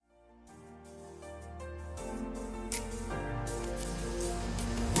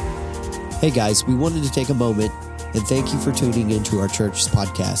Hey guys, we wanted to take a moment and thank you for tuning into our church's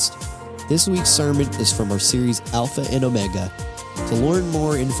podcast. This week's sermon is from our series Alpha and Omega. To learn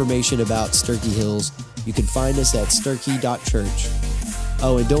more information about Sturkey Hills, you can find us at sturkey.church.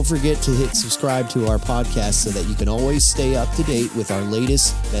 Oh, and don't forget to hit subscribe to our podcast so that you can always stay up to date with our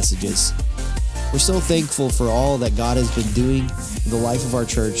latest messages. We're so thankful for all that God has been doing in the life of our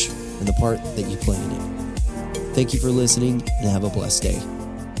church and the part that you play in it. Thank you for listening and have a blessed day.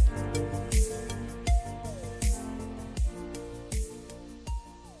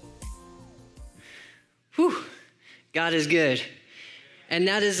 Whew, God is good. And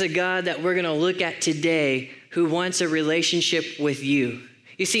that is a God that we're going to look at today who wants a relationship with you.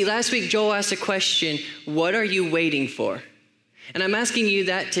 You see, last week Joel asked a question, what are you waiting for? And I'm asking you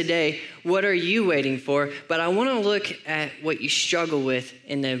that today, what are you waiting for? But I want to look at what you struggle with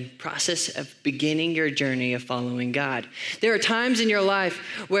in the process of beginning your journey of following God. There are times in your life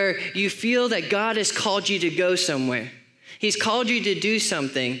where you feel that God has called you to go somewhere. He's called you to do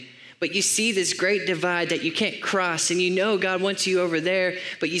something, but you see this great divide that you can't cross, and you know God wants you over there,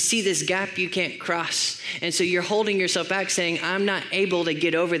 but you see this gap you can't cross. And so you're holding yourself back saying, I'm not able to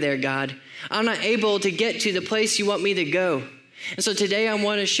get over there, God. I'm not able to get to the place you want me to go. And so today I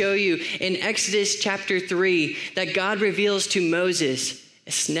want to show you in Exodus chapter 3 that God reveals to Moses,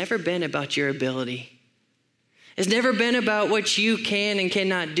 it's never been about your ability. It's never been about what you can and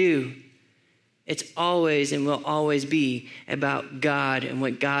cannot do. It's always and will always be about God and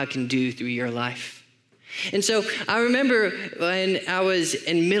what God can do through your life. And so I remember when I was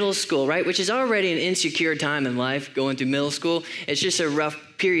in middle school, right, which is already an insecure time in life, going through middle school. It's just a rough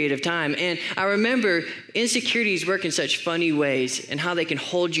period of time. And I remember insecurities work in such funny ways and how they can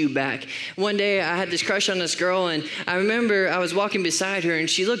hold you back. One day I had this crush on this girl, and I remember I was walking beside her and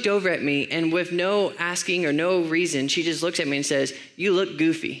she looked over at me, and with no asking or no reason, she just looks at me and says, "You look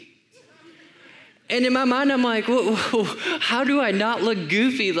goofy." And in my mind, I'm like, whoa, how do I not look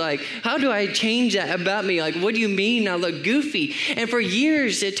goofy? Like, how do I change that about me? Like, what do you mean I look goofy? And for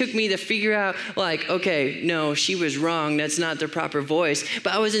years, it took me to figure out, like, okay, no, she was wrong. That's not the proper voice.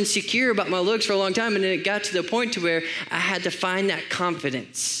 But I was insecure about my looks for a long time, and then it got to the point to where I had to find that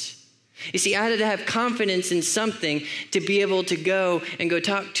confidence. You see, I had to have confidence in something to be able to go and go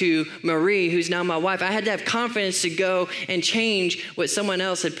talk to Marie, who's now my wife. I had to have confidence to go and change what someone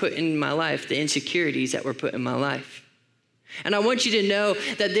else had put in my life, the insecurities that were put in my life. And I want you to know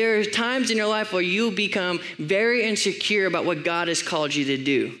that there are times in your life where you'll become very insecure about what God has called you to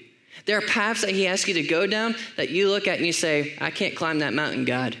do. There are paths that he asks you to go down that you look at and you say, I can't climb that mountain,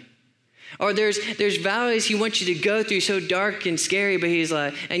 God. Or there's valleys he wants you to go through so dark and scary, but he's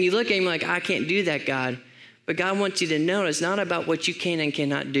like, and you look at him like, I can't do that, God. But God wants you to know it's not about what you can and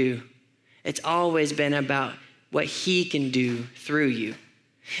cannot do. It's always been about what he can do through you.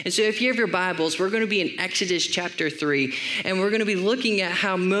 And so if you have your Bibles, we're going to be in Exodus chapter 3, and we're going to be looking at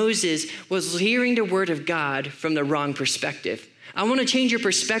how Moses was hearing the word of God from the wrong perspective. I want to change your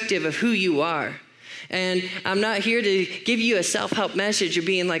perspective of who you are. And I'm not here to give you a self-help message or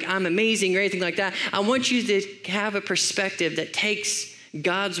being like, I'm amazing or anything like that. I want you to have a perspective that takes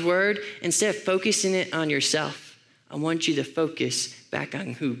God's word, instead of focusing it on yourself. I want you to focus back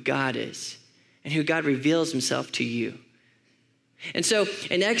on who God is and who God reveals himself to you. And so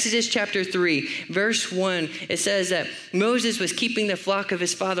in Exodus chapter 3, verse 1, it says that Moses was keeping the flock of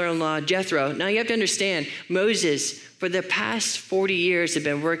his father-in-law, Jethro. Now you have to understand, Moses, for the past 40 years, had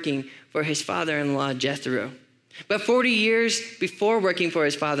been working for his father-in-law, Jethro. But 40 years before working for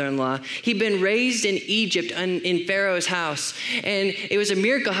his father-in-law, he'd been raised in Egypt in Pharaoh's house. And it was a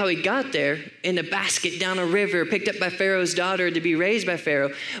miracle how he got there in a basket down a river, picked up by Pharaoh's daughter to be raised by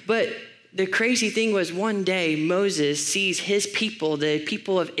Pharaoh. But the crazy thing was, one day Moses sees his people, the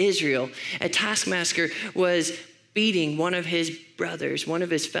people of Israel. A taskmaster was beating one of his brothers, one of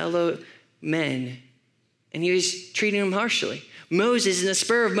his fellow men, and he was treating him harshly. Moses, in the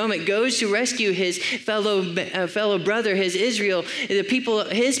spur of moment, goes to rescue his fellow brother, his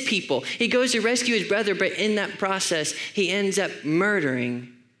people. He goes to rescue his brother, but in that process, he ends up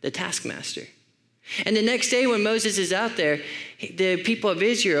murdering the taskmaster. And the next day when Moses is out there, the people of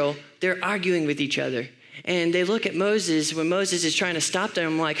Israel, they're arguing with each other. And they look at Moses when Moses is trying to stop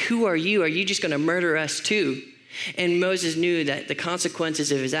them, like, who are you? Are you just going to murder us too? And Moses knew that the consequences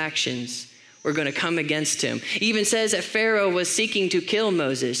of his actions were going to come against him. It even says that Pharaoh was seeking to kill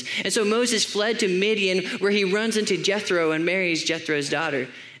Moses. And so Moses fled to Midian, where he runs into Jethro and marries Jethro's daughter.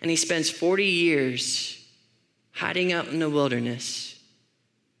 And he spends 40 years hiding out in the wilderness,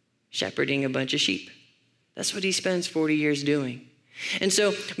 shepherding a bunch of sheep. That's what he spends 40 years doing. And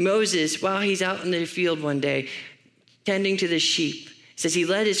so Moses, while he's out in the field one day, tending to the sheep, says he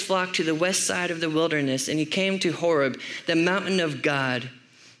led his flock to the west side of the wilderness, and he came to Horeb, the mountain of God.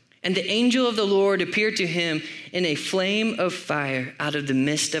 And the angel of the Lord appeared to him in a flame of fire out of the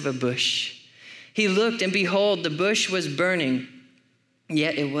midst of a bush. He looked, and behold, the bush was burning,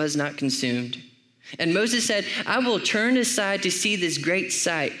 yet it was not consumed. And Moses said, I will turn aside to see this great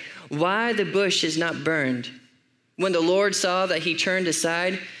sight, why the bush is not burned. When the Lord saw that he turned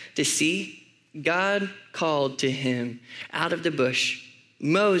aside to see, God called to him out of the bush,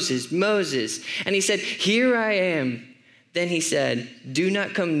 Moses, Moses. And he said, here I am. Then he said, do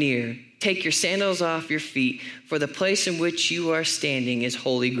not come near. Take your sandals off your feet, for the place in which you are standing is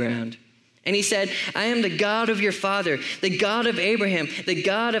holy ground. And he said, I am the God of your father, the God of Abraham, the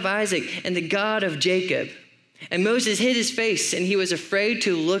God of Isaac, and the God of Jacob. And Moses hid his face, and he was afraid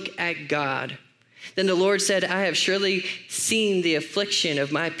to look at God. Then the Lord said, I have surely seen the affliction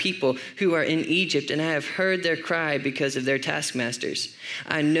of my people who are in Egypt, and I have heard their cry because of their taskmasters.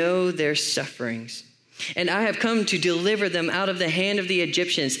 I know their sufferings. And I have come to deliver them out of the hand of the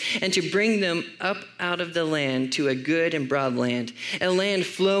Egyptians and to bring them up out of the land to a good and broad land, a land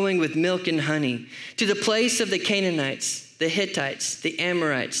flowing with milk and honey, to the place of the Canaanites, the Hittites, the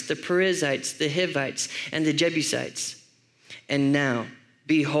Amorites, the Perizzites, the Hivites, and the Jebusites. And now,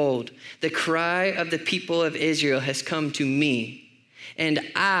 behold, the cry of the people of Israel has come to me, and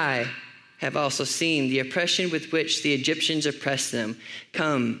I have also seen the oppression with which the Egyptians oppress them.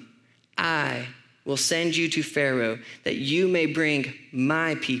 Come, I will send you to Pharaoh, that you may bring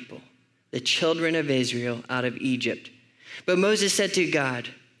my people, the children of Israel, out of Egypt. But Moses said to God,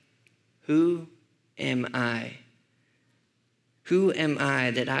 who am I? Who am I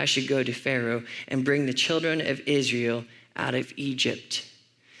that I should go to Pharaoh and bring the children of Israel out of Egypt?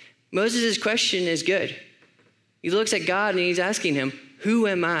 Moses' question is good. He looks at God and he's asking him, who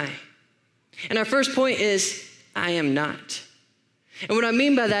am I? And our first point is, I am not. And what I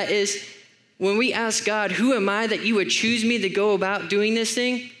mean by that is, when we ask God, who am I that you would choose me to go about doing this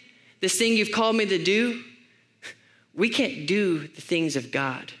thing you've called me to do, we can't do the things of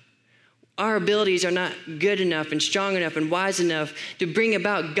God. Our abilities are not good enough and strong enough and wise enough to bring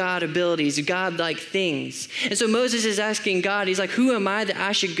about God abilities, God-like things. And so Moses is asking God, he's like, who am I that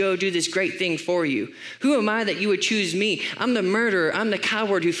I should go do this great thing for you? Who am I that you would choose me? I'm the murderer. I'm the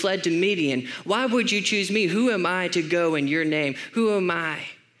coward who fled to Midian. Why would you choose me? Who am I to go in your name? Who am I?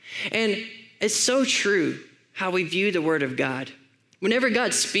 And it's so true how we view the word of God. Whenever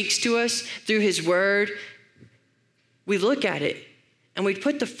God speaks to us through his word, we look at it and we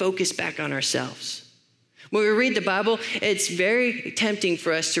put the focus back on ourselves. When we read the Bible, it's very tempting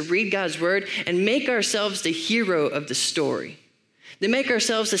for us to read God's word and make ourselves the hero of the story, to make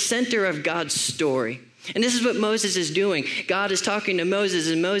ourselves the center of God's story. And this is what Moses is doing. God is talking to Moses,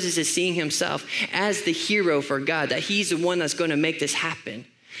 and Moses is seeing himself as the hero for God, that he's the one that's going to make this happen.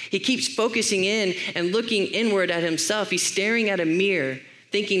 He keeps focusing in and looking inward at himself. He's staring at a mirror,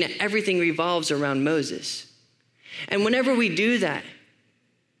 thinking that everything revolves around Moses. And whenever we do that,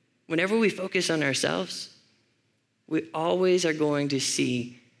 whenever we focus on ourselves, we always are going to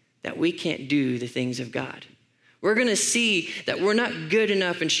see that we can't do the things of God. We're going to see that we're not good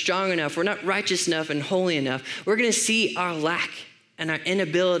enough and strong enough. We're not righteous enough and holy enough. We're going to see our lack and our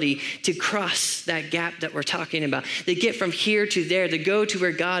inability to cross that gap that we're talking about, to get from here to there, to go to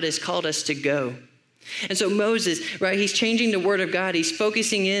where God has called us to go. And so Moses, right, he's changing the word of God. He's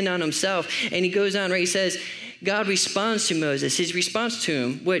focusing in on himself. And he goes on, right, he says, God responds to Moses. His response to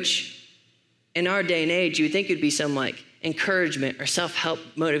him, which in our day and age, you would think it would be some like encouragement or self-help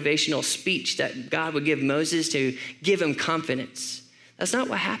motivational speech that God would give Moses to give him confidence. That's not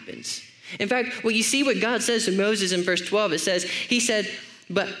what happens. In fact, when you see what God says to Moses in verse 12, it says, he said,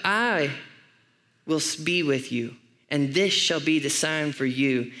 but I will be with you, and this shall be the sign for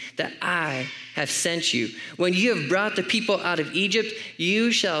you that I have sent you. When you have brought the people out of Egypt,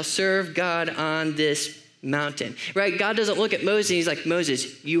 you shall serve God on this mountain. Right? God doesn't look at Moses and he's like,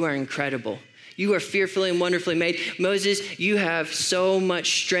 Moses, you are incredible. You are fearfully and wonderfully made. Moses, you have so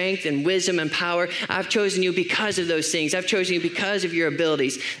much strength and wisdom and power. I've chosen you because of those things. I've chosen you because of your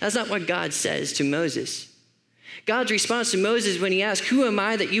abilities. That's not what God says to Moses. God's response to Moses when he asks, who am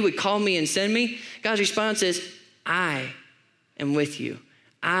I that you would call me and send me? God's response is, I am with you.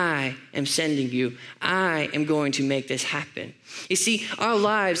 I am sending you. I am going to make this happen. You see, our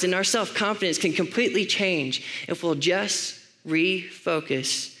lives and our self-confidence can completely change if we'll just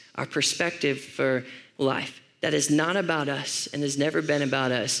refocus our perspective for life. That is not about us and has never been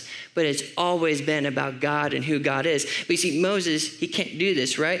about us, but it's always been about God and who God is. But you see, Moses, he can't do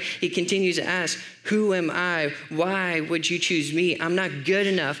this, right? He continues to ask, who am I? Why would you choose me? I'm not good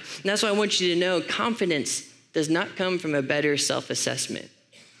enough. And that's why I want you to know confidence does not come from a better self-assessment.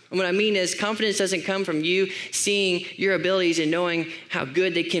 And what I mean is confidence doesn't come from you seeing your abilities and knowing how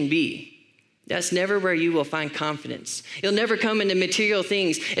good they can be. That's never where you will find confidence. It'll never come into material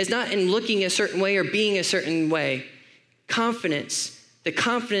things. It's not in looking a certain way or being a certain way. Confidence, the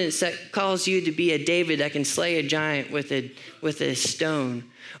confidence that calls you to be a David that can slay a giant with a stone,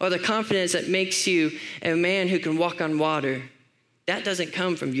 or the confidence that makes you a man who can walk on water, that doesn't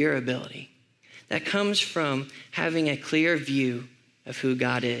come from your ability. That comes from having a clear view of who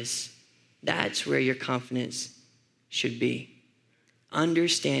God is. That's where your confidence should be.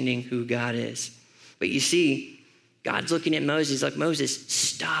 Understanding who God is. But you see, God's looking at Moses like, Moses,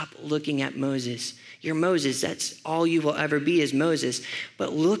 stop looking at Moses. You're Moses. That's all you will ever be is Moses.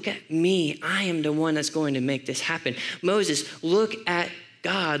 But look at me. I am the one that's going to make this happen. Moses, look at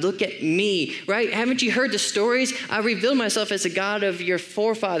God. Look at me, right? Haven't you heard the stories? I revealed myself as the God of your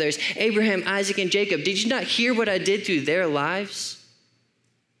forefathers, Abraham, Isaac, and Jacob. Did you not hear what I did through their lives?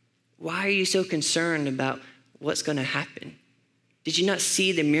 Why are you so concerned about what's going to happen? Did you not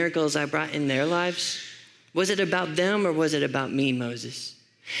see the miracles I brought in their lives? Was it about them or was it about me, Moses?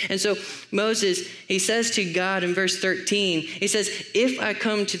 And so Moses, he says to God in verse 13, he says, if I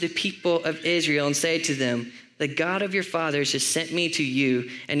come to the people of Israel and say to them, the God of your fathers has sent me to you,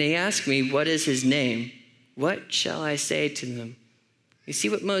 and they ask me, what is his name? What shall I say to them? You see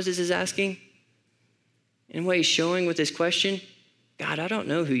what Moses is asking? And what he's showing with this question? God, I don't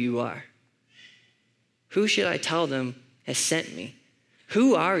know who you are. Who should I tell them has sent me?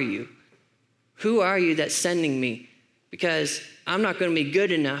 Who are you? Who are you that's sending me? Because I'm not going to be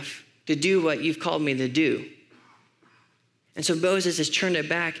good enough to do what you've called me to do. And so Moses has turned it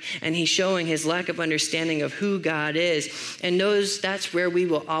back, and he's showing his lack of understanding of who God is. And that's where we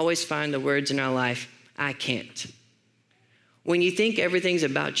will always find the words in our life, I can't. When you think everything's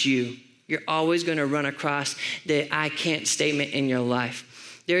about you, you're always going to run across the I can't statement in your life.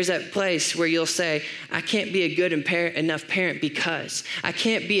 There's that place where you'll say, I can't be a good enough parent because. I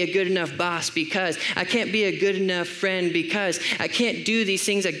can't be a good enough boss because. I can't be a good enough friend because. I can't do these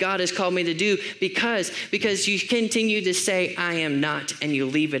things that God has called me to do because you continue to say, I am not, and you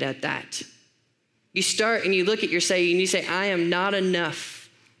leave it at that. You start and you look at your say, and you say, I am not enough,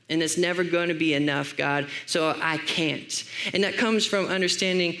 and it's never going to be enough, God, so I can't. And that comes from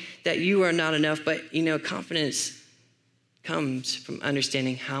understanding that you are not enough, but, confidence comes from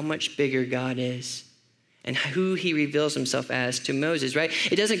understanding how much bigger God is and who he reveals himself as to Moses, right?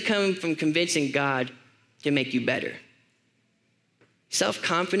 It doesn't come from convincing God to make you better.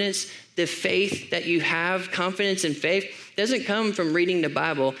 Self-confidence, the faith that you have, confidence and faith, doesn't come from reading the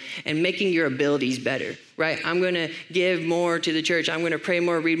Bible and making your abilities better, right? I'm going to give more to the church. I'm going to pray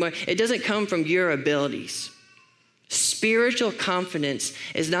more, read more. It doesn't come from your abilities. Spiritual confidence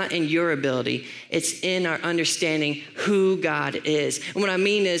is not in your ability. It's in our understanding who God is. And what I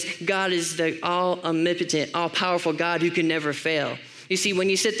mean is God is the all-omnipotent, all-powerful God who can never fail. You see, when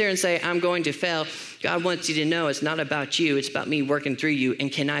you sit there and say, I'm going to fail, God wants you to know it's not about you. It's about me working through you.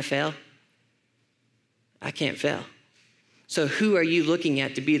 And can I fail? I can't fail. So who are you looking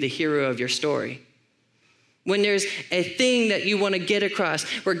at to be the hero of your story? When there's a thing that you want to get across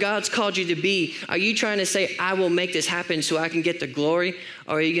where God's called you to be, are you trying to say, I will make this happen so I can get the glory?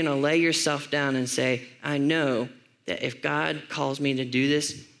 Or are you going to lay yourself down and say, I know that if God calls me to do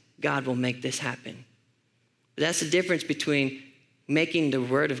this, God will make this happen. But that's the difference between making the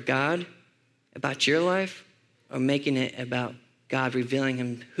word of God about your life or making it about God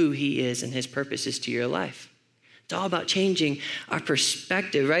revealing who he is and his purposes to your life. It's all about changing our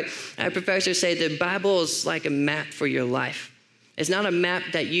perspective, right? Our professors say the Bible is like a map for your life. It's not a map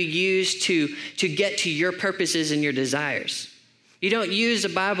that you use to get to your purposes and your desires. You don't use the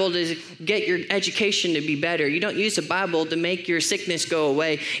Bible to get your education to be better. You don't use the Bible to make your sickness go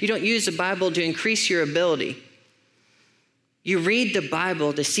away. You don't use the Bible to increase your ability. You read the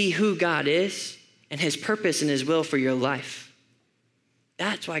Bible to see who God is and his purpose and his will for your life.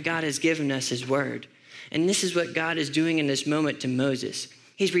 That's why God has given us his word. And this is what God is doing in this moment to Moses.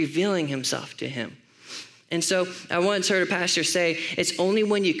 He's revealing himself to him. And so I once heard a pastor say, it's only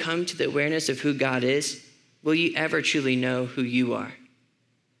when you come to the awareness of who God is, will you ever truly know who you are.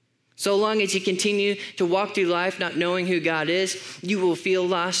 So long as you continue to walk through life not knowing who God is, you will feel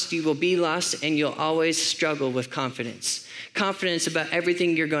lost, you will be lost, and you'll always struggle with confidence. Confidence about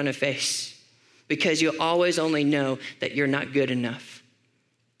everything you're going to face, because you'll always only know that you're not good enough.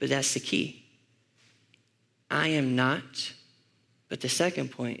 But that's the key. I am not, but the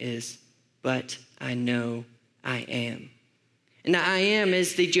second point is, but I know I am. And the I am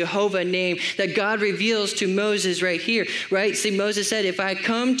is the Jehovah name that God reveals to Moses right here, right? See, Moses said, if I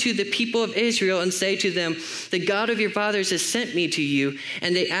come to the people of Israel and say to them, the God of your fathers has sent me to you,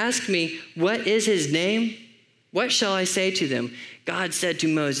 and they ask me, what is his name? What shall I say to them? God said to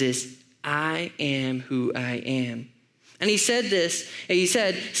Moses, I am who I am. And he said this, and he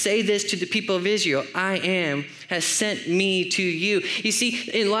said, say this to the people of Israel, I am has sent me to you. You see,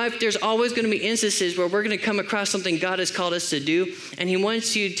 in life, there's always going to be instances where we're going to come across something God has called us to do, and he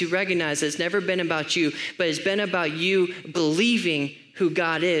wants you to recognize that it's never been about you, but it's been about you believing who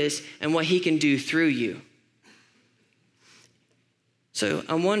God is and what he can do through you. So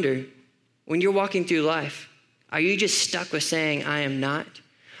I wonder, when you're walking through life, are you just stuck with saying, I am not?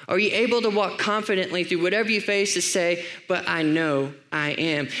 Are you able to walk confidently through whatever you face to say, but I know I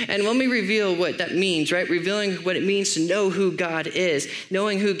am? And let me reveal what that means, right? Revealing what it means to know who God is,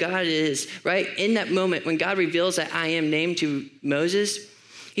 knowing who God is, right? In that moment when God reveals that I am name to Moses,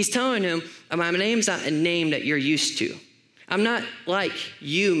 he's telling him, my name's not a name that you're used to. I'm not like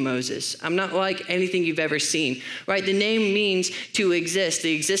you, Moses. I'm not like anything you've ever seen, right? The name means to exist,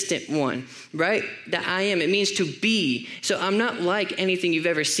 the existent one, right? The I am, it means to be. So I'm not like anything you've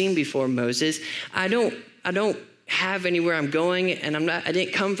ever seen before, Moses. I don't have anywhere I'm going, and I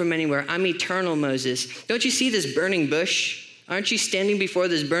didn't come from anywhere. I'm eternal, Moses. Don't you see this burning bush? Aren't you standing before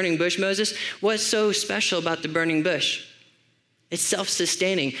this burning bush, Moses? What's so special about the burning bush? It's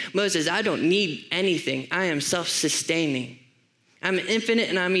self-sustaining. Moses, I don't need anything. I am self-sustaining. I'm infinite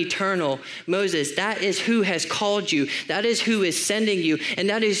and I'm eternal. Moses, that is who has called you. That is who is sending you. And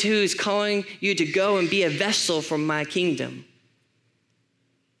that is who is calling you to go and be a vessel from my kingdom.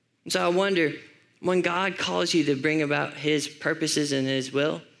 And so I wonder, when God calls you to bring about his purposes and his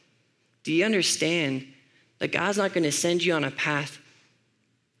will, do you understand that God's not going to send you on a path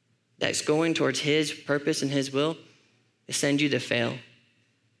that's going towards his purpose and his will to send you to fail?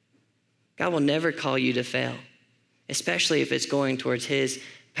 God will never call you to fail, especially if it's going towards his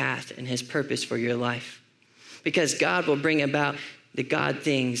path and his purpose for your life. Because God will bring about the God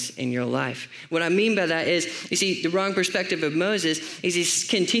things in your life. What I mean by that is, you see, the wrong perspective of Moses is he's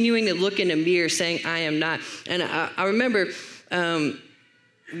continuing to look in the mirror saying, I am not. And I remember,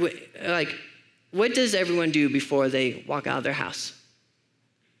 what does everyone do before they walk out of their house?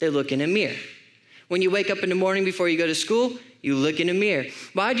 They look in a mirror. When you wake up in the morning before you go to school, you look in a mirror.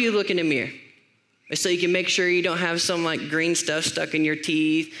 Why do you look in a mirror? So you can make sure you don't have some green stuff stuck in your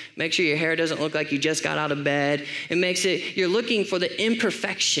teeth. Make sure your hair doesn't look like you just got out of bed. You're looking for the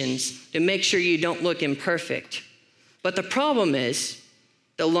imperfections to make sure you don't look imperfect. But the problem is,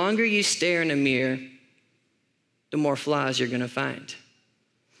 the longer you stare in a mirror, the more flaws you're going to find.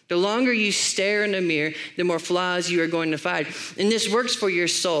 The longer you stare in a mirror, the more flaws you are going to find. And this works for your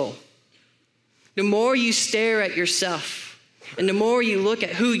soul. The more you stare at yourself and the more you look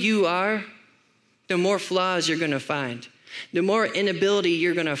at who you are, the more flaws you're going to find, the more inability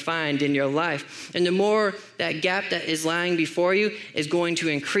you're going to find in your life. And the more that gap that is lying before you is going to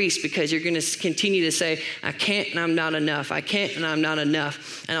increase because you're going to continue to say, I can't and I'm not enough. I can't and I'm not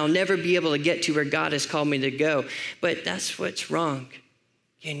enough. And I'll never be able to get to where God has called me to go. But that's what's wrong.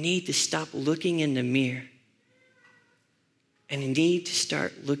 You need to stop looking in the mirror. And you need to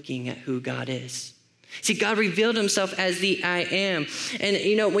start looking at who God is. See, God revealed himself as the I am.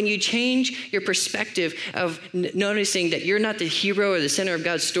 And, when you change your perspective of noticing that you're not the hero or the center of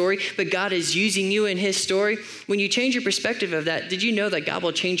God's story, but God is using you in his story, when you change your perspective of that, did you know that God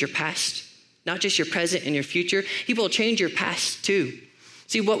will change your past? Not just your present and your future. He will change your past too.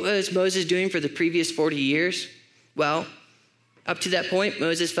 See, what was Moses doing for the previous 40 years? Well, up to that point,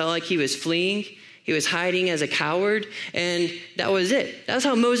 Moses felt like he was fleeing. He was hiding as a coward, and that was it. That's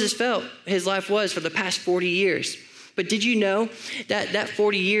how Moses felt his life was for the past 40 years. But did you know that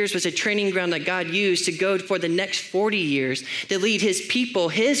 40 years was a training ground that God used to go for the next 40 years to lead his people,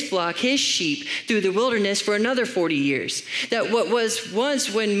 his flock, his sheep through the wilderness for another 40 years? That what was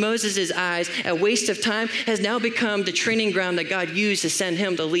once when Moses' eyes a waste of time has now become the training ground that God used to send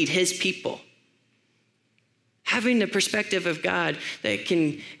him to lead his people. Having the perspective of God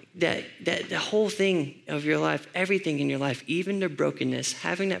that the whole thing of your life, everything in your life, even the brokenness,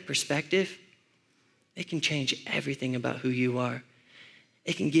 having that perspective, it can change everything about who you are.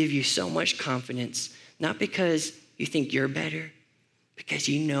 It can give you so much confidence, not because you think you're better, because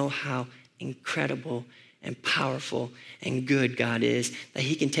you know how incredible and powerful and good God is, that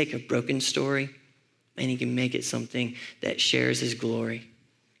he can take a broken story and he can make it something that shares his glory.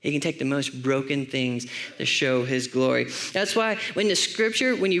 He can take the most broken things to show his glory. That's why when the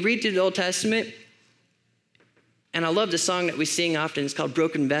scripture, when you read through the Old Testament, and I love the song that we sing often, it's called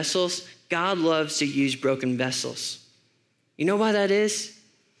Broken Vessels. God loves to use broken vessels. You know why that is?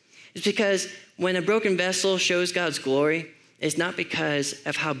 It's because when a broken vessel shows God's glory, it's not because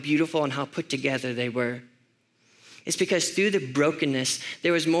of how beautiful and how put together they were. It's because through the brokenness,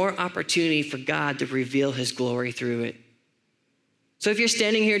 there was more opportunity for God to reveal his glory through it. So if you're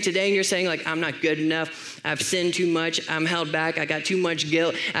standing here today and you're saying like, I'm not good enough, I've sinned too much, I'm held back, I got too much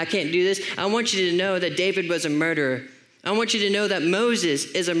guilt, I can't do this, I want you to know that David was a murderer. I want you to know that Moses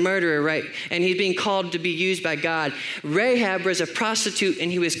is a murderer, right? And he's being called to be used by God. Rahab was a prostitute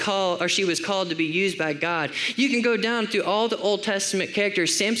and she was called to be used by God. You can go down through all the Old Testament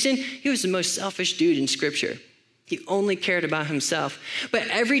characters. Samson, he was the most selfish dude in Scripture. He only cared about himself. But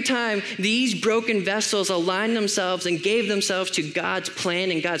every time these broken vessels aligned themselves and gave themselves to God's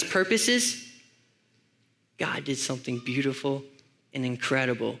plan and God's purposes, God did something beautiful and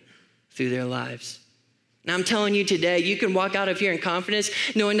incredible through their lives. And I'm telling you today, you can walk out of here in confidence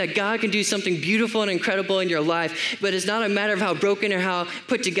knowing that God can do something beautiful and incredible in your life. But it's not a matter of how broken or how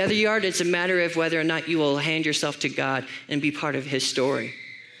put together you are. It's a matter of whether or not you will hand yourself to God and be part of his story.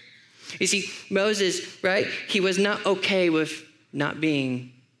 You see, Moses, right? He was not okay with not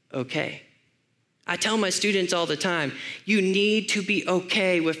being okay. I tell my students all the time, you need to be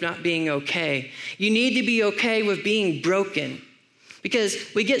okay with not being okay. You need to be okay with being broken. Because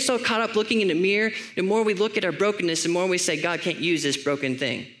we get so caught up looking in the mirror, the more we look at our brokenness, the more we say, God can't use this broken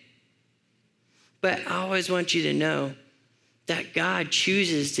thing. But I always want you to know that God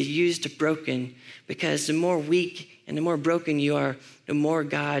chooses to use the broken, because the more weak and the more broken you are, the more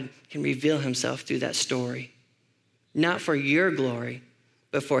God can reveal himself through that story. Not for your glory,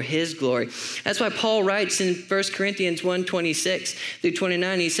 but for his glory. That's why Paul writes in 1 Corinthians 1:26 through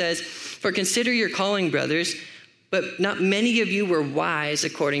 29, he says, "For consider your calling, brothers, but not many of you were wise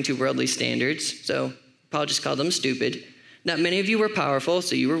according to worldly standards." So Paul just called them stupid. Not many of you were powerful,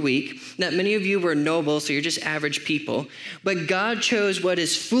 so you were weak. Not many of you were noble, so you're just average people. But God chose what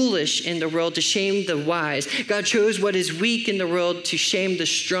is foolish in the world to shame the wise. God chose what is weak in the world to shame the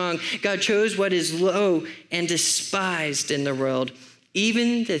strong. God chose what is low and despised in the world,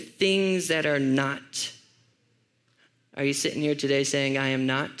 even the things that are not. Are you sitting here today saying, I am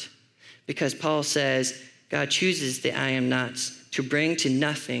not? Because Paul says, God chooses the I am nots to bring to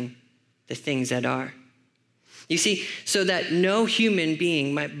nothing the things that are. You see, so that no human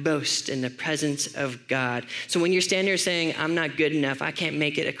being might boast in the presence of God. So when you're standing there saying, I'm not good enough, I can't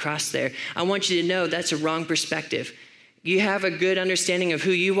make it across there, I want you to know that's a wrong perspective. You have a good understanding of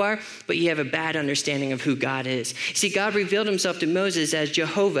who you are, but you have a bad understanding of who God is. See, God revealed himself to Moses as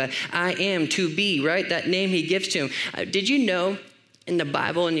Jehovah, I am to be, right? That name he gives to him. Did you know in the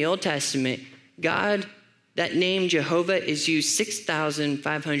Bible, in the Old Testament, God, that name Jehovah is used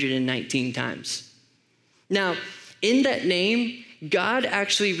 6,519 times. Now, in that name, God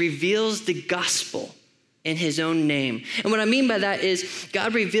actually reveals the gospel in his own name. And what I mean by that is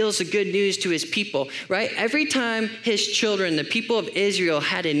God reveals the good news to his people, right? Every time his children, the people of Israel,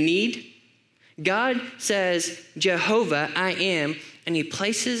 had a need, God says, Jehovah, I am, and he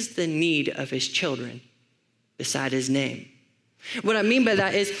places the need of his children beside his name. What I mean by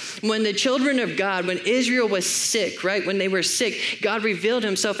that is when the children of God, when Israel was sick, right? When they were sick, God revealed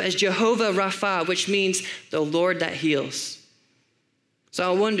himself as Jehovah Rapha, which means the Lord that heals.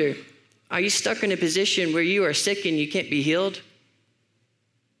 So I wonder, are you stuck in a position where you are sick and you can't be healed?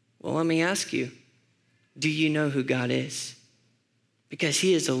 Well, let me ask you, do you know who God is? Because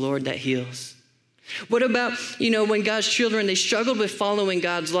he is the Lord that heals. What about, when God's children, they struggled with following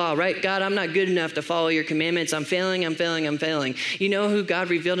God's law, right? God, I'm not good enough to follow your commandments. I'm failing. You know who God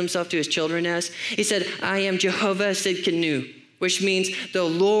revealed himself to his children as? He said, I am Jehovah Sidkenu, which means the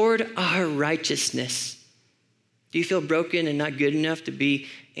Lord our righteousness. Do you feel broken and not good enough to be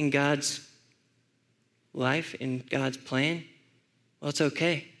in God's life, in God's plan? Well, it's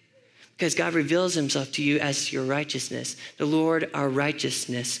okay. Because God reveals himself to you as your righteousness, the Lord our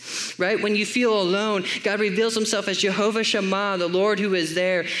righteousness, right? When you feel alone, God reveals himself as Jehovah Shammah, the Lord who is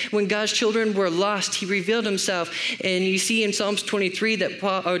there. When God's children were lost, he revealed himself. And you see in Psalms 23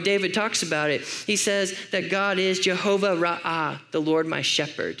 that David talks about it. He says that God is Jehovah Ra'ah, the Lord my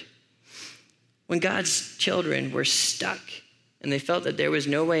shepherd. When God's children were stuck and they felt that there was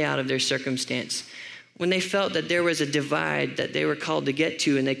no way out of their circumstance, when they felt that there was a divide that they were called to get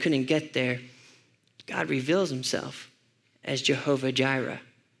to and they couldn't get there, God reveals himself as Jehovah Jireh,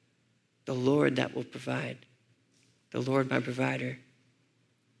 the Lord that will provide, the Lord my provider.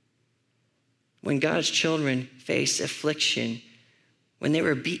 When God's children faced affliction, when they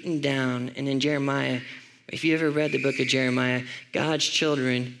were beaten down, and in Jeremiah, if you ever read the book of Jeremiah, God's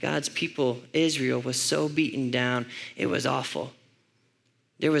children, God's people, Israel, was so beaten down, it was awful.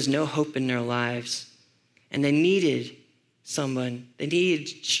 There was no hope in their lives. And they needed someone. They needed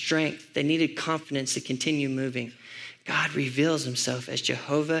strength. They needed confidence to continue moving. God reveals himself as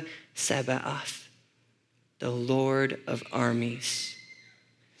Jehovah Sabaoth, the Lord of armies.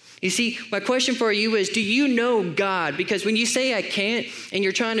 You see, my question for you is, do you know God? Because when you say I can't and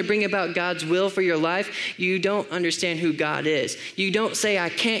you're trying to bring about God's will for your life, you don't understand who God is. You don't say I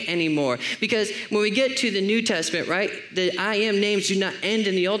can't anymore. Because when we get to the New Testament, right, the I am names do not end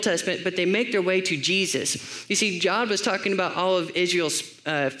in the Old Testament, but they make their way to Jesus. You see, God was talking about all of Israel's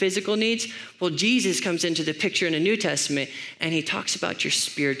physical needs. Well, Jesus comes into the picture in the New Testament, and he talks about your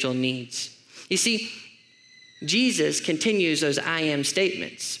spiritual needs. You see, Jesus continues those I am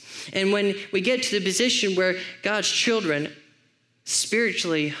statements. And when we get to the position where God's children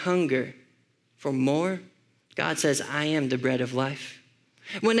spiritually hunger for more, God says, I am the bread of life.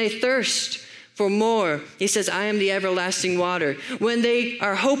 When they thirst for more, he says, I am the everlasting water. When they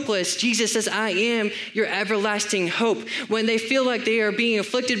are hopeless, Jesus says, I am your everlasting hope. When they feel like they are being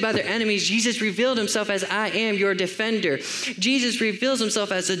afflicted by their enemies, Jesus revealed himself as I am your defender. Jesus reveals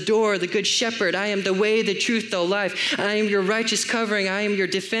himself as the door, the good shepherd. I am the way, the truth, the life. I am your righteous covering. I am your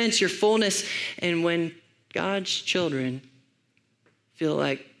defense, your fullness. And when God's children feel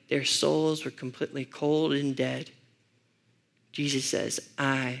like their souls were completely cold and dead, Jesus says,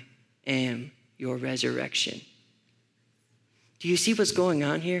 I am your resurrection. Do you see what's going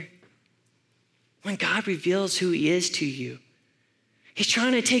on here? When God reveals who he is to you, he's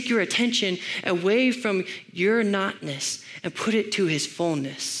trying to take your attention away from your notness and put it to his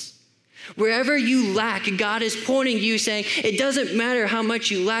fullness. Wherever you lack, God is pointing you saying, it doesn't matter how much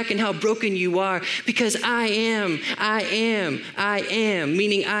you lack and how broken you are, because I am,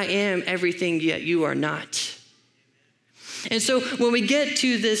 meaning I am everything yet you are not. And so when we get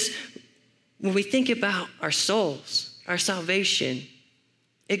to this, when we think about our souls, our salvation,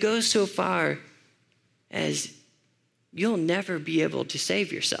 it goes so far as you'll never be able to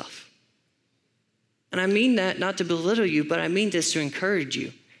save yourself. And I mean that not to belittle you, but I mean this to encourage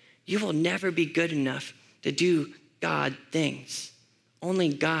you. You will never be good enough to do God things. Only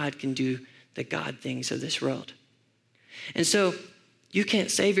God can do the God things of this world. And so you can't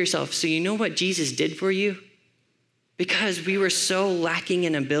save yourself. So you know what Jesus did for you? Because we were so lacking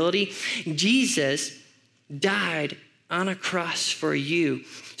in ability, Jesus died on a cross for you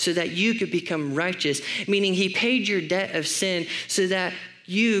so that you could become righteous, meaning he paid your debt of sin so that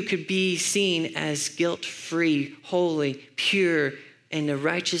you could be seen as guilt-free, holy, pure, and the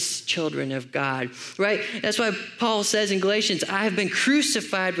righteous children of God, right? That's why Paul says in Galatians, I have been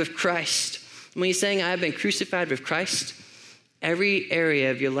crucified with Christ. When he's saying I have been crucified with Christ, every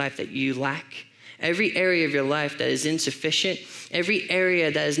area of your life that you lack, every area of your life that is insufficient, every area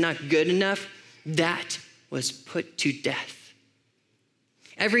that is not good enough, that was put to death.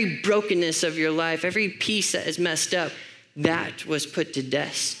 Every brokenness of your life, every piece that is messed up, that was put to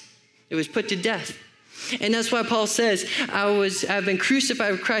death. It was put to death. And that's why Paul says, I've been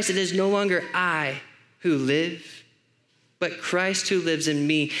crucified with Christ. It is no longer I who live, but Christ who lives in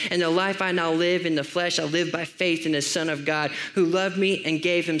me. And the life I now live in the flesh, I live by faith in the Son of God who loved me and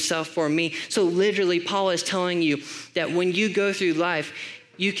gave himself for me. So literally, Paul is telling you that when you go through life,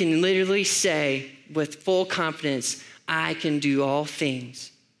 you can literally say with full confidence, I can do all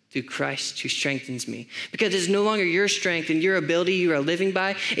things through Christ who strengthens me. Because it's no longer your strength and your ability you are living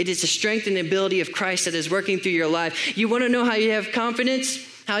by. It is the strength and the ability of Christ that is working through your life. You want to know how you have confidence?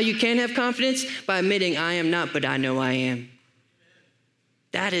 How you can have confidence? By admitting, I am not, but I know I am.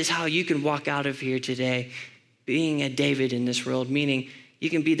 That is how you can walk out of here today, being a David in this world, meaning you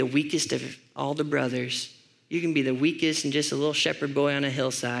can be the weakest of all the brothers. You can be the weakest and just a little shepherd boy on a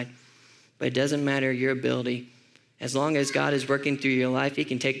hillside, but it doesn't matter your ability. As long as God is working through your life, he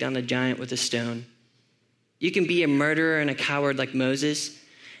can take down the giant with a stone. You can be a murderer and a coward like Moses,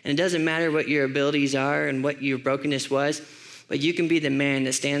 and it doesn't matter what your abilities are and what your brokenness was, but you can be the man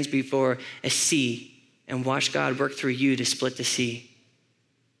that stands before a sea and watch God work through you to split the sea.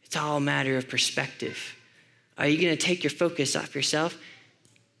 It's all a matter of perspective. Are you going to take your focus off yourself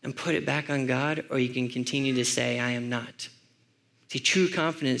and put it back on God, or you can continue to say, I am not? See, true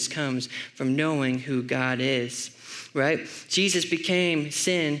confidence comes from knowing who God is, right? Jesus became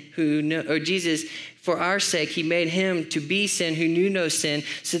sin, Jesus, for our sake, he made him to be sin who knew no sin,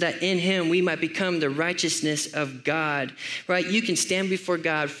 so that in him we might become the righteousness of God, right? You can stand before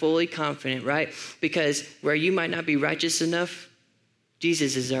God fully confident, right? Because where you might not be righteous enough,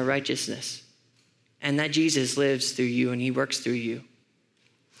 Jesus is our righteousness. And that Jesus lives through you and he works through you.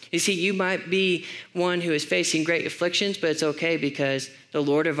 You see, you might be one who is facing great afflictions, but it's okay because the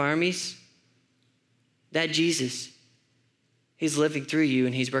Lord of armies, that Jesus, he's living through you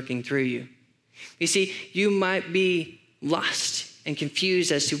and he's working through you. You see, you might be lost and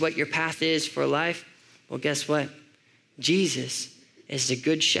confused as to what your path is for life, well, guess what? Jesus is the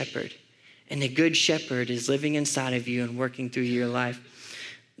good shepherd, and the good shepherd is living inside of you and working through your life.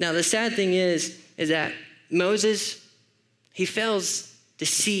 Now, the sad thing is that Moses, he fails to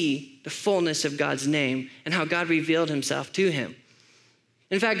see the fullness of God's name and how God revealed himself to him.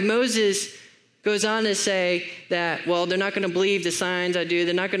 In fact, Moses goes on to say that, well, they're not going to believe the signs I do.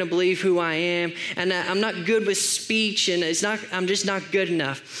 They're not going to believe who I am. And that I'm not good with speech, and I'm just not good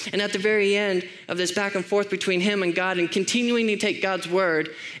enough. And at the very end of this back and forth between him and God, and continuing to take God's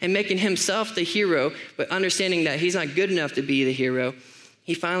word and making himself the hero, but understanding that he's not good enough to be the hero,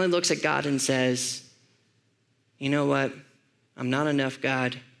 he finally looks at God and says, you know what? I'm not enough,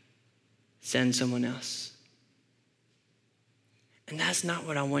 God. Send someone else. And that's not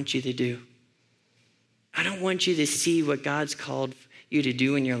what I want you to do. I don't want you to see what God's called you to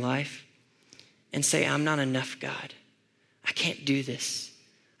do in your life and say, I'm not enough, God. I can't do this.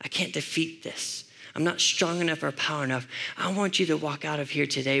 I can't defeat this. I'm not strong enough or power enough. I want you to walk out of here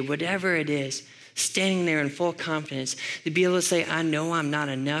today, whatever it is, standing there in full confidence to be able to say, I know I'm not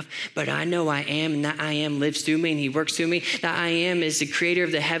enough, but I know I am, and that I am lives through me and he works through me. That I am is the creator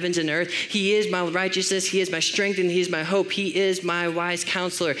of the heavens and earth. He is my righteousness. He is my strength, and he is my hope. He is my wise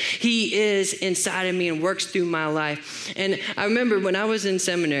counselor. He is inside of me and works through my life. And I remember when I was in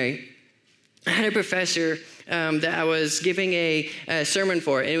seminary, I had a professor that I was giving a sermon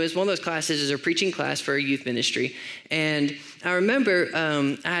for. And it was one of those classes, it was a preaching class for a youth ministry. And I remember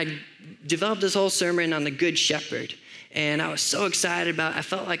I had developed this whole sermon on the Good Shepherd. And I was so excited about it. I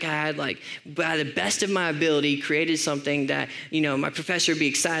felt like I had, by the best of my ability, created something that, my professor would be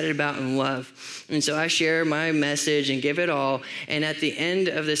excited about and love. And so I share my message and give it all. And at the end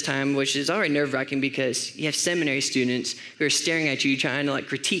of this time, which is already nerve-wracking because you have seminary students who are staring at you trying to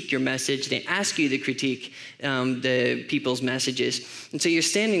critique your message. They ask you to critique the people's messages. And so you're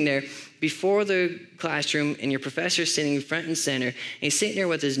standing there before the classroom, and your professor's sitting front and center, and he's sitting there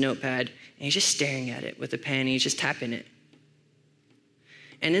with his notepad, and he's just staring at it with a pen, and he's just tapping it.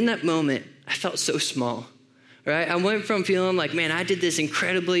 And in that moment, I felt so small, right? I went from feeling like, man, I did this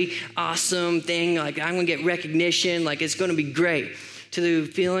incredibly awesome thing, I'm gonna get recognition, it's gonna be great, to the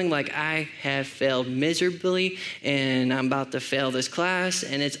feeling like I have failed miserably, and I'm about to fail this class,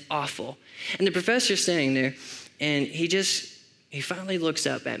 and it's awful. And the professor's standing there, and he finally looks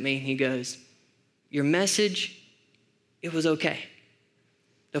up at me and he goes, your message, it was okay.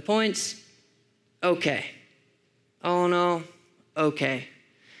 The points, okay. All in all, okay.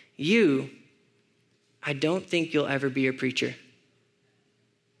 I don't think you'll ever be a preacher.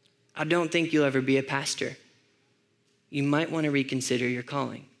 I don't think you'll ever be a pastor. You might want to reconsider your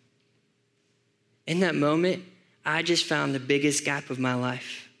calling. In that moment, I just found the biggest gap of my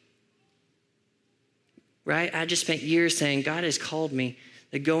life. Right? I just spent years saying, God has called me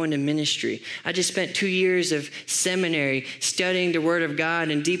to go into ministry. I just spent 2 years of seminary studying the word of God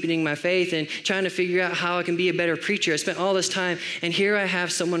and deepening my faith and trying to figure out how I can be a better preacher. I spent all this time, and here I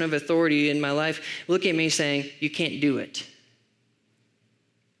have someone of authority in my life look at me saying, you can't do it.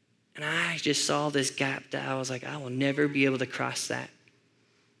 And I just saw this gap that I was like, I will never be able to cross that.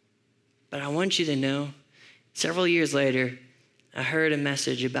 But I want you to know, several years later, I heard a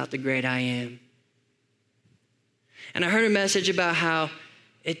message about the great I am. And I heard a message about how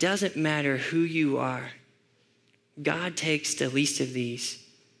it doesn't matter who you are. God takes the least of these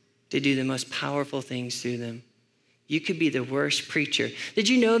to do the most powerful things through them. You could be the worst preacher. Did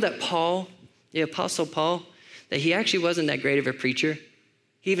you know that Paul, the Apostle Paul, that he actually wasn't that great of a preacher?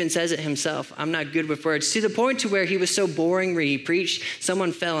 He even says it himself, I'm not good with words, to the point to where he was so boring when he preached,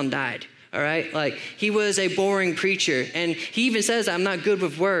 someone fell and died, all right? He was a boring preacher. And he even says, I'm not good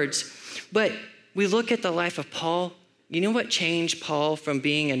with words. But we look at the life of Paul. You know what changed Paul from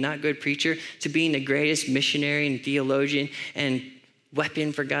being a not good preacher to being the greatest missionary and theologian and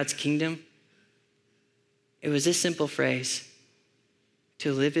weapon for God's kingdom? It was this simple phrase: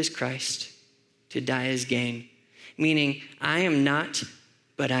 to live is Christ, to die is gain. Meaning, I am not,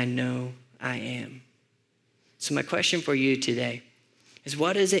 but I know I am. So my question for you today is,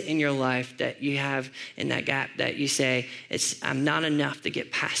 what is it in your life that you have in that gap that you say, I'm not enough to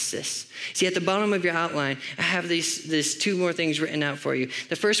get past this? See, at the bottom of your outline, I have these two more things written out for you.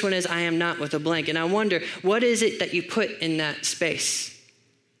 The first one is, I am not, with a blank. And I wonder, what is it that you put in that space?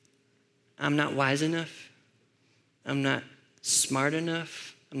 I'm not wise enough. I'm not smart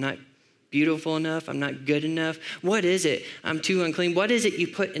enough. I'm not beautiful enough. I'm not good enough. What is it? I'm too unclean. What is it you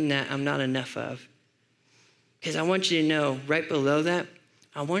put in that I'm not enough of? Because I want you to know, right below that,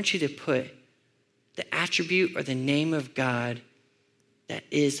 I want you to put the attribute or the name of God that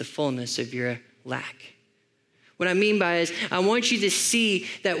is the fullness of your lack. What I mean by is I want you to see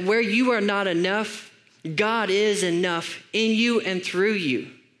that where you are not enough, God is enough in you and through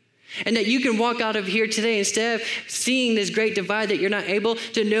you. And that you can walk out of here today, instead of seeing this great divide that you're not able,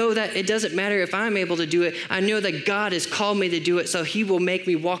 to know that it doesn't matter if I'm able to do it. I know that God has called me to do it, so he will make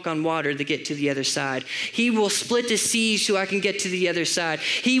me walk on water to get to the other side. He will split the seas so I can get to the other side.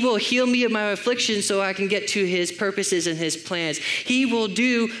 He will heal me of my affliction so I can get to his purposes and his plans. He will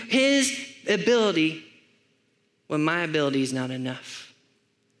do his ability when my ability is not enough.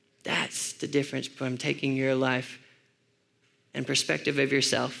 That's the difference from taking your life and perspective of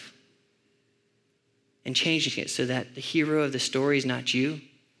yourself and changing it so that the hero of the story is not you.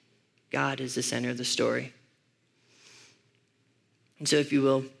 God is the center of the story. And so if you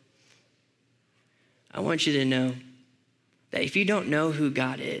will, I want you to know that if you don't know who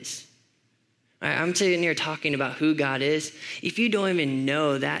God is, I'm sitting here talking about who God is. If you don't even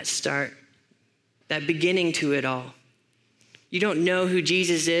know that start, that beginning to it all, you don't know who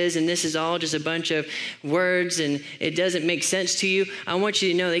Jesus is, and this is all just a bunch of words and it doesn't make sense to you, I want you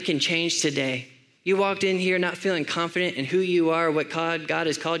to know they can change today. You walked in here not feeling confident in who you are, what God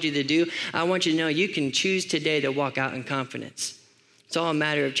has called you to do. I want you to know you can choose today to walk out in confidence. It's all a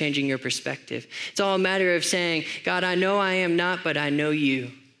matter of changing your perspective. It's all a matter of saying, God, I know I am not, but I know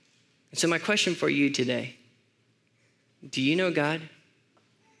you. And so my question for you today, do you know God?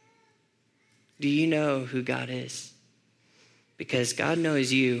 Do you know who God is? Because God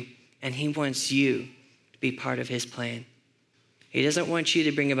knows you, and he wants you to be part of his plan. He doesn't want you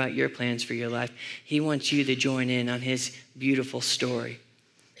to bring about your plans for your life. He wants you to join in on his beautiful story.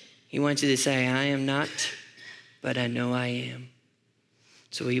 He wants you to say, I am not, but I know I am.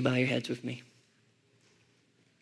 So will you bow your heads with me?